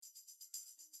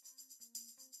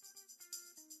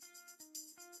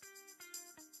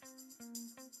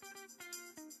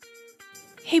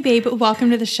Hey babe,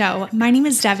 welcome to the show. My name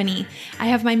is Devaney. I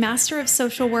have my Master of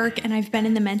Social Work and I've been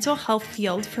in the mental health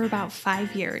field for about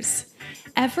 5 years.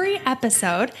 Every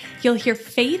episode, you'll hear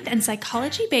faith and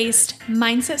psychology-based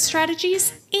mindset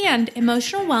strategies and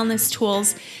emotional wellness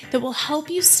tools that will help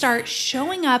you start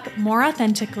showing up more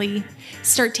authentically,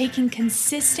 start taking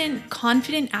consistent,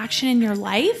 confident action in your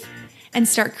life, and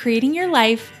start creating your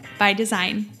life by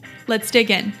design. Let's dig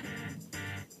in.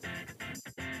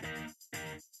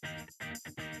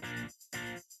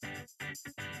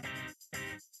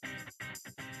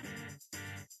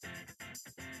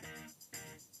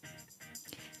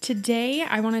 Today,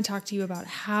 I want to talk to you about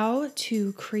how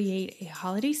to create a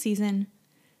holiday season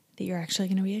that you're actually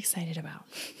going to be excited about.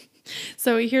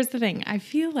 So here's the thing. I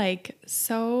feel like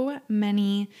so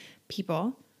many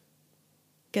people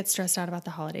get stressed out about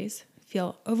the holidays,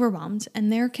 feel overwhelmed,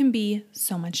 and there can be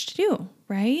so much to do,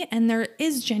 right? And there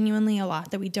is genuinely a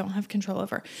lot that we don't have control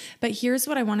over. But here's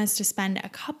what I want us to spend a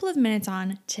couple of minutes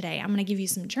on today. I'm going to give you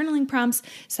some journaling prompts,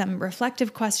 some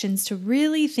reflective questions to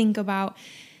really think about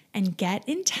and get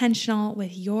intentional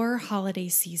with your holiday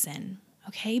season,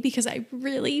 okay? Because I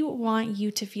really want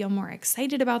you to feel more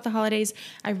excited about the holidays.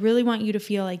 I really want you to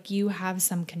feel like you have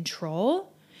some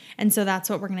control. And so that's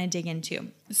what we're going to dig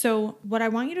into. So what I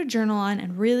want you to journal on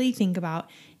and really think about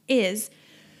is,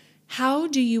 how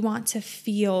do you want to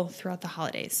feel throughout the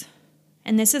holidays?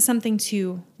 And this is something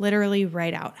to literally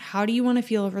write out. How do you want to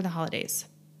feel over the holidays?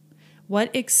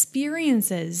 What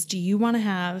experiences do you want to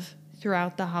have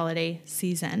throughout the holiday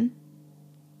season?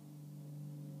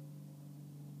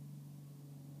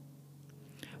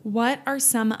 What are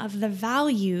some of the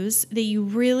values that you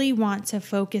really want to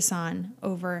focus on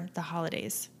over the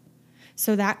holidays?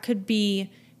 So that could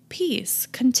be peace,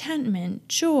 contentment,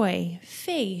 joy,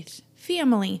 faith,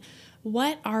 family.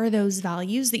 What are those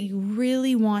values that you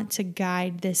really want to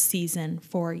guide this season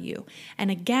for you?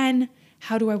 And again,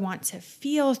 how do I want to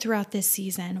feel throughout this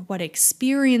season? What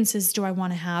experiences do I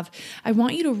want to have? I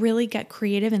want you to really get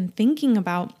creative in thinking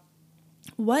about,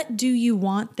 what do you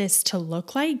want this to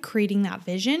look like, creating that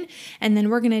vision? And then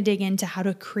we're going to dig into how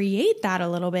to create that a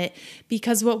little bit,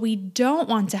 because what we don't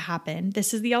want to happen,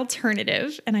 this is the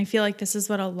alternative, and I feel like this is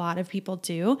what a lot of people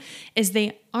do, is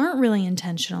they aren't really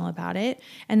intentional about it.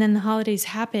 And then the holidays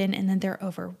happen and then they're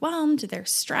overwhelmed, they're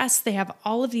stressed, they have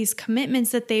all of these commitments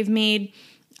that they've made,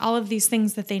 all of these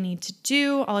things that they need to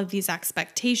do, all of these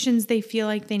expectations they feel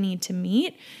like they need to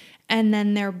meet. And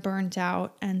then they're burnt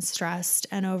out and stressed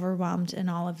and overwhelmed and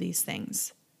all of these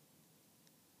things.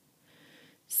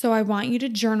 So I want you to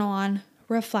journal on,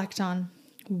 reflect on,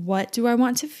 what do I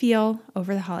want to feel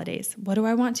over the holidays? What do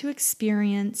I want to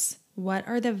experience? What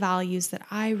are the values that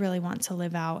I really want to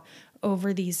live out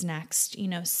over these next,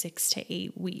 6 to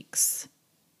 8 weeks?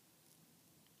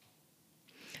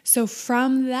 So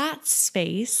from that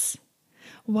space,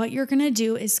 what you're going to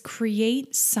do is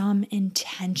create some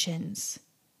intentions.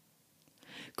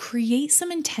 Create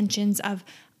some intentions of,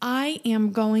 I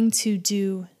am going to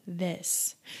do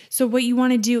this. So what you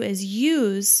want to do is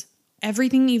use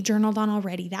everything that you've journaled on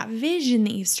already, that vision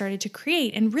that you've started to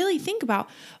create, and really think about,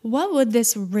 what would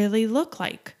this really look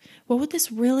like? What would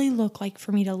this really look like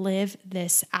for me to live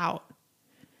this out?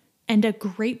 And a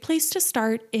great place to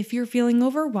start if you're feeling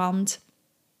overwhelmed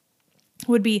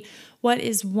would be, what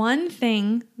is one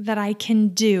thing that I can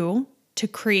do to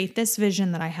create this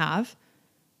vision that I have?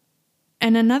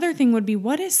 And another thing would be,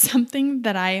 what is something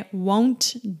that I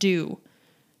won't do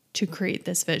to create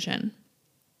this vision?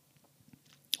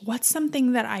 What's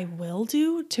something that I will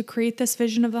do to create this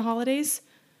vision of the holidays?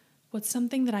 What's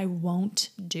something that I won't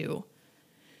do?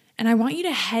 And I want you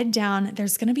to head down.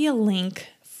 There's going to be a link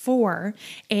for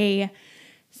a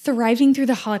Thriving Through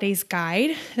the Holidays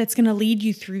guide that's going to lead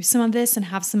you through some of this and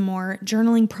have some more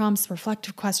journaling prompts,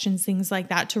 reflective questions, things like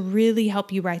that, to really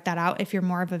help you write that out if you're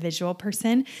more of a visual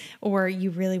person or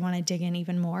you really want to dig in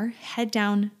even more. Head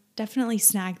down, definitely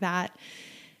snag that.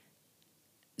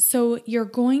 So you're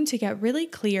going to get really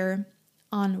clear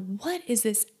on, what is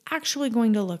this actually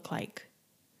going to look like?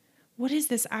 What is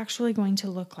this actually going to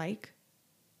look like?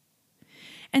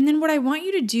 And then what I want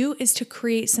you to do is to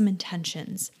create some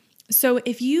intentions. So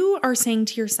if you are saying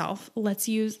to yourself, let's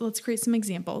create some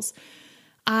examples.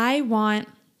 I want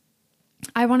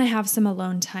to have some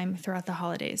alone time throughout the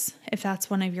holidays, if that's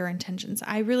one of your intentions.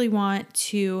 I really want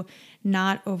to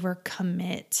not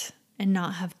overcommit and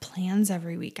not have plans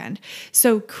every weekend.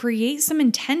 So create some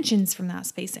intentions from that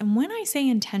space. And when I say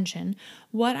intention,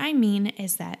 what I mean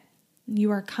is that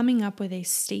you are coming up with a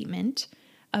statement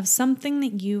of something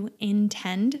that you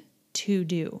intend to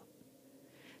do.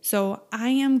 So I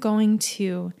am going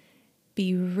to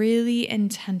be really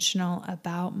intentional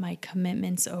about my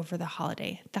commitments over the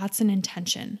holiday. That's an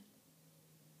intention.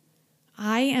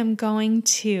 I am going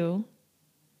to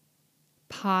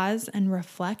pause and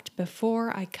reflect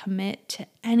before I commit to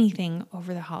anything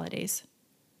over the holidays.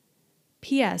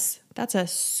 P.S. That's a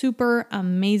super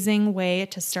amazing way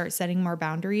to start setting more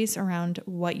boundaries around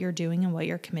what you're doing and what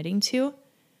you're committing to.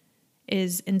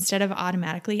 Is instead of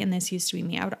automatically, and this used to be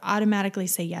me, I would automatically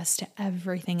say yes to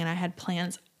everything and I had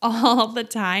plans all the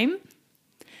time.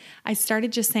 I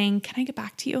started just saying, can I get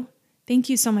back to you? Thank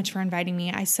you so much for inviting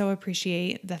me. I so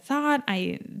appreciate the thought.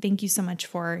 I thank you so much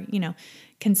for,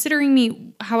 considering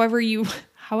me, however you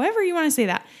want to say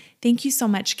that. Thank you so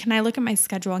much. Can I look at my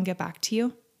schedule and get back to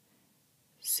you?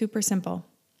 Super simple.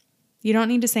 You don't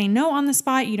need to say no on the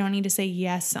spot. You don't need to say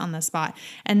yes on the spot.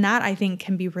 And that, I think,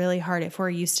 can be really hard if we're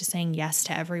used to saying yes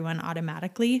to everyone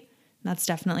automatically. That's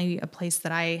definitely a place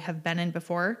that I have been in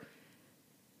before.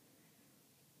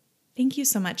 Thank you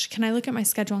so much. Can I look at my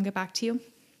schedule and get back to you?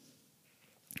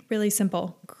 Really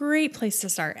simple. Great place to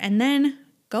start. And then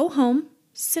go home,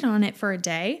 sit on it for a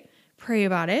day, pray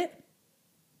about it,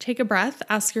 take a breath,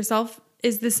 ask yourself,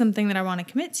 is this something that I want to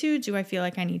commit to? Do I feel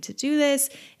like I need to do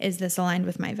this? Is this aligned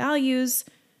with my values?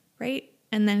 Right?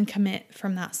 And then commit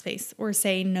from that space or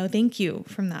say no, thank you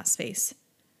from that space.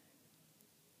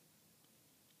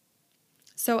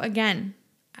 So again,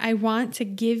 I want to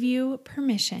give you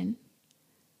permission.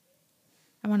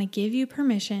 I want to give you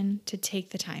permission to take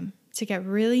the time to get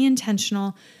really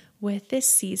intentional with this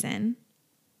season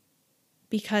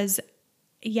because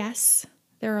yes,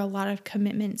 there are a lot of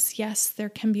commitments. Yes, there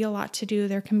can be a lot to do.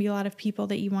 There can be a lot of people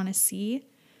that you want to see,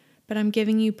 but I'm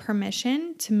giving you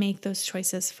permission to make those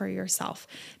choices for yourself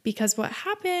because what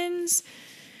happens,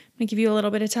 I'm going to give you a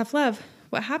little bit of tough love.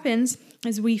 What happens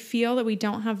is we feel that we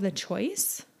don't have the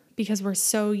choice because we're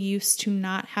so used to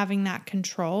not having that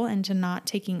control and to not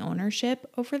taking ownership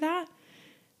over that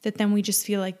then we just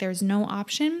feel like there's no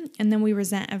option. And then we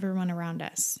resent everyone around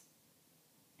us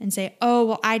and say, oh,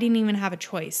 well, I didn't even have a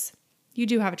choice. You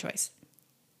do have a choice.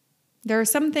 There are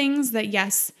some things that,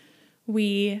 yes,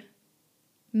 we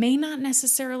may not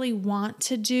necessarily want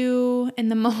to do in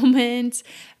the moment,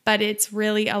 but it's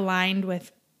really aligned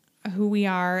with who we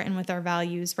are and with our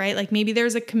values, right? Like maybe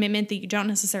there's a commitment that you don't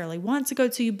necessarily want to go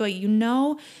to, but you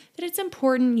know that it's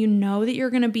important. You know that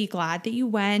you're going to be glad that you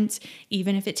went,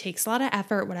 even if it takes a lot of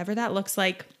effort, whatever that looks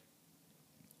like,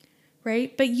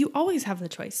 right? But you always have the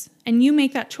choice and you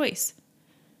make that choice.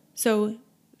 So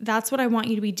that's what I want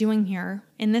you to be doing here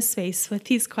in this space with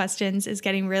these questions is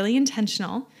getting really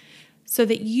intentional so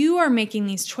that you are making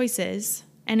these choices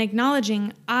and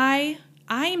acknowledging I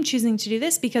am choosing to do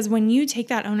this because when you take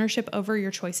that ownership over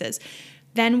your choices,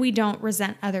 then we don't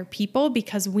resent other people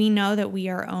because we know that we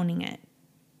are owning it.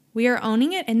 We are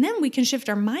owning it and then we can shift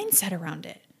our mindset around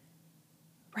it,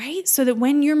 right? So that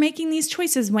when you're making these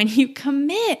choices, when you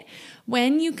commit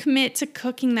to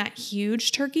cooking that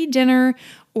huge turkey dinner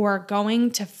or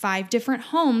going to 5 different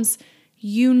homes,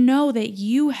 you know that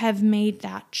you have made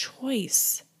that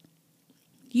choice.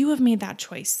 You have made that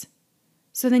choice.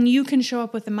 So then you can show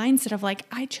up with the mindset of like,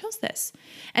 I chose this.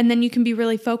 And then you can be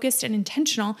really focused and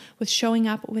intentional with showing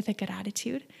up with a good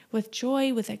attitude, with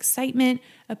joy, with excitement,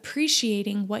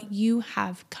 appreciating what you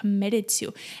have committed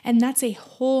to. And that's a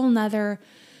whole nother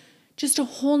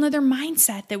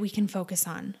mindset that we can focus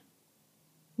on.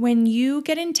 When you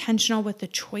get intentional with the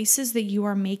choices that you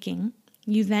are making,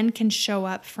 you then can show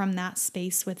up from that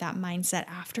space with that mindset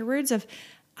afterwards of,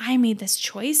 I made this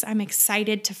choice. I'm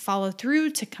excited to follow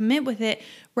through, to commit with it,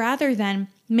 rather than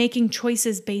making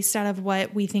choices based out of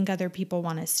what we think other people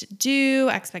want us to do,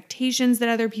 expectations that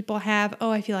other people have.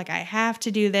 Oh, I feel like I have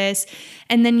to do this.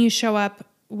 And then you show up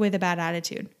with a bad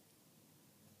attitude,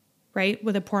 right?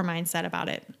 With a poor mindset about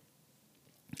it.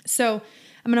 So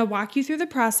I'm going to walk you through the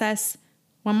process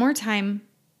one more time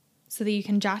so that you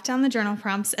can jot down the journal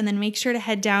prompts and then make sure to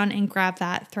head down and grab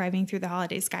that Thriving Through the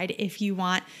Holidays guide if you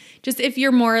want. Just if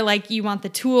you're more like you want the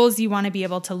tools, you want to be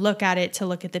able to look at it, to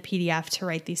look at the PDF, to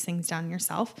write these things down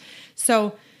yourself.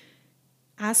 So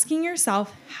asking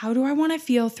yourself, how do I want to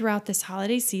feel throughout this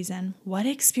holiday season? What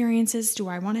experiences do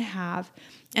I want to have?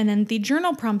 And then the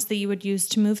journal prompts that you would use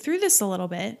to move through this a little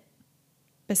bit,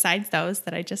 besides those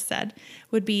that I just said,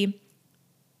 would be,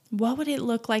 what would it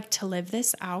look like to live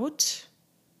this out?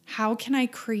 How can I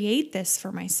create this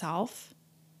for myself?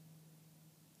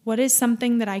 What is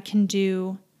something that I can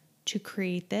do to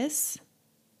create this?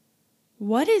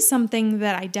 What is something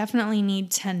that I definitely need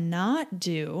to not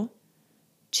do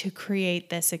to create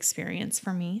this experience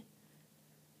for me?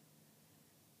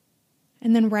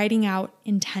 And then writing out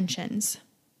intentions.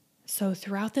 So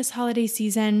throughout this holiday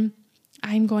season,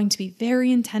 I'm going to be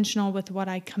very intentional with what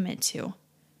I commit to.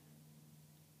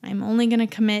 I'm only going to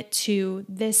commit to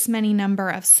this many number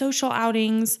of social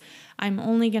outings. I'm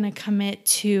only going to commit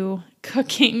to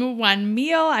cooking one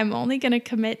meal. I'm only going to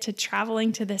commit to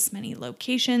traveling to this many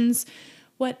locations,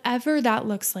 whatever that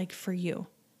looks like for you.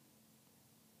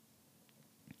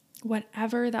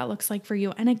 Whatever that looks like for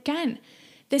you. And again,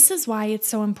 this is why it's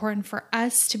so important for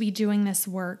us to be doing this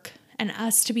work and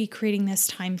us to be creating this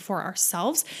time for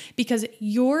ourselves, because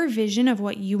your vision of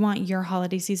what you want your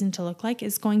holiday season to look like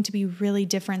is going to be really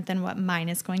different than what mine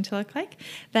is going to look like,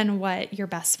 than what your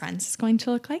best friend's is going to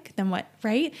look like, than what,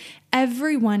 right?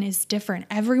 Everyone is different.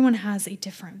 Everyone has a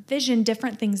different vision,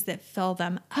 different things that fill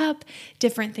them up,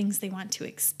 different things they want to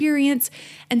experience.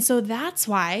 And so that's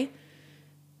why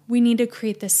we need to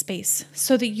create this space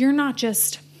so that you're not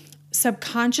just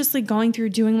subconsciously going through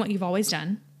doing what you've always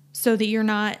done, so that you're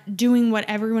not doing what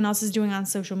everyone else is doing on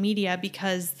social media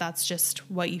because that's just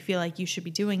what you feel like you should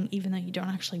be doing, even though you don't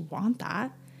actually want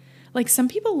that. Like, some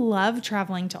people love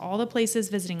traveling to all the places,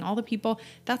 visiting all the people.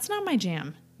 That's not my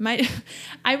jam.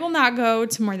 I will not go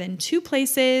to more than 2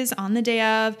 places on the day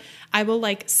of. I will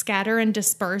scatter and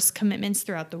disperse commitments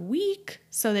throughout the week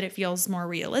so that it feels more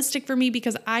realistic for me,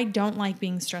 because I don't like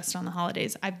being stressed on the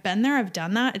holidays. I've been there. I've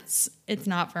done that. It's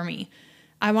not for me.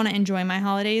 I want to enjoy my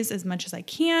holidays as much as I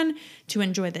can, to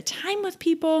enjoy the time with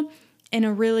people in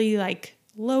a really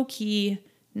low-key,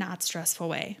 not stressful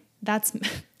way. That's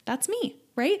me,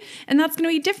 right? And that's going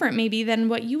to be different maybe than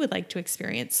what you would like to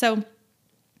experience. So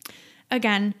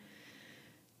again,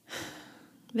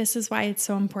 this is why it's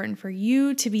so important for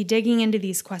you to be digging into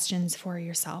these questions for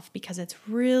yourself, because it's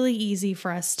really easy for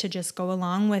us to just go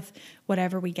along with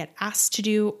whatever we get asked to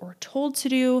do or told to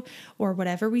do, or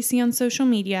whatever we see on social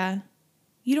media.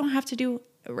 You don't have to do,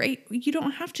 right? You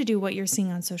don't have to do what you're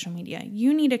seeing on social media.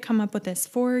 You need to come up with this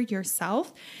for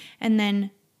yourself, and then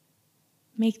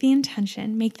make the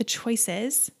intention, make the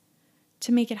choices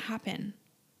to make it happen,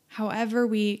 however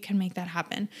we can make that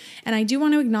happen. And I do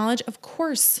want to acknowledge, of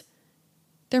course,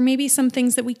 there may be some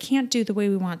things that we can't do the way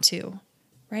we want to,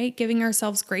 right? Giving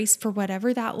ourselves grace for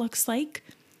whatever that looks like.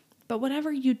 But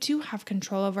whatever you do have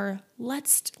control over,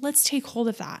 let's take hold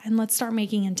of that and let's start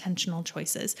making intentional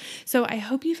choices. So I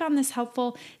hope you found this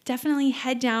helpful. Definitely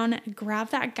head down,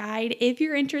 grab that guide if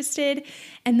you're interested.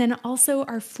 And then also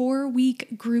our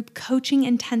 4-week group coaching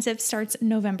intensive starts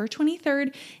November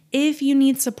 23rd. If you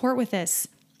need support with this,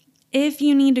 if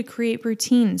you need to create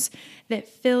routines that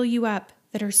fill you up,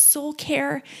 that are soul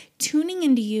care, tuning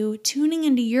into you, tuning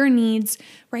into your needs,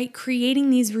 right? Creating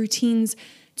these routines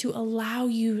to allow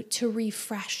you to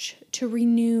refresh, to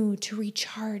renew, to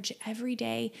recharge every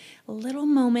day. Little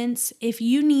moments. If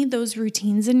you need those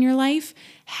routines in your life,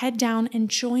 head down and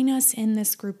join us in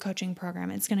this group coaching program.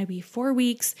 It's going to be 4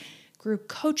 weeks, group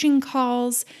coaching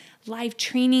calls, live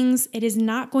trainings. It is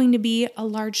not going to be a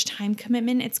large time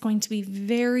commitment. It's going to be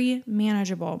very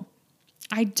manageable.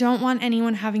 I don't want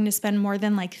anyone having to spend more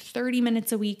than 30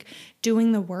 minutes a week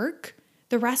doing the work.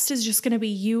 The rest is just going to be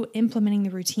you implementing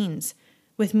the routines,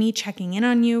 with me checking in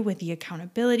on you, with the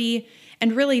accountability.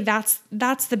 And really that's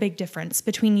the big difference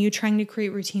between you trying to create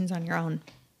routines on your own,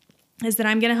 is that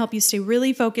I'm going to help you stay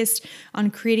really focused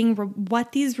on creating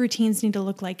what these routines need to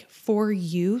look like for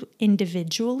you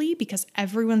individually, because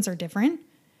everyone's are different,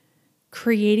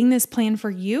 creating this plan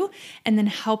for you, and then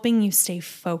helping you stay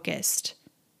focused,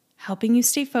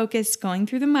 going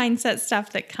through the mindset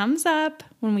stuff that comes up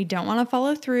when we don't want to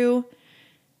follow through,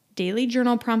 daily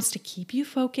journal prompts to keep you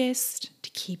focused, to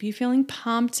keep you feeling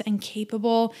pumped and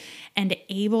capable and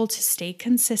able to stay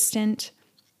consistent.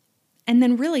 And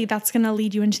then really that's going to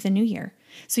lead you into the new year.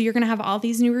 So you're going to have all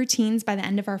these new routines by the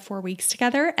end of our 4 weeks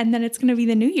together, and then it's going to be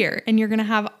the new year and you're going to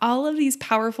have all of these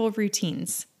powerful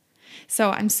routines.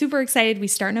 So I'm super excited. We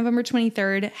start November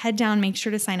 23rd. Head down, make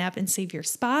sure to sign up and save your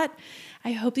spot.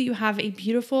 I hope that you have a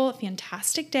beautiful,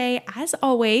 fantastic day. As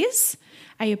always,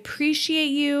 I appreciate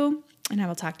you, and I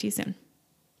will talk to you soon.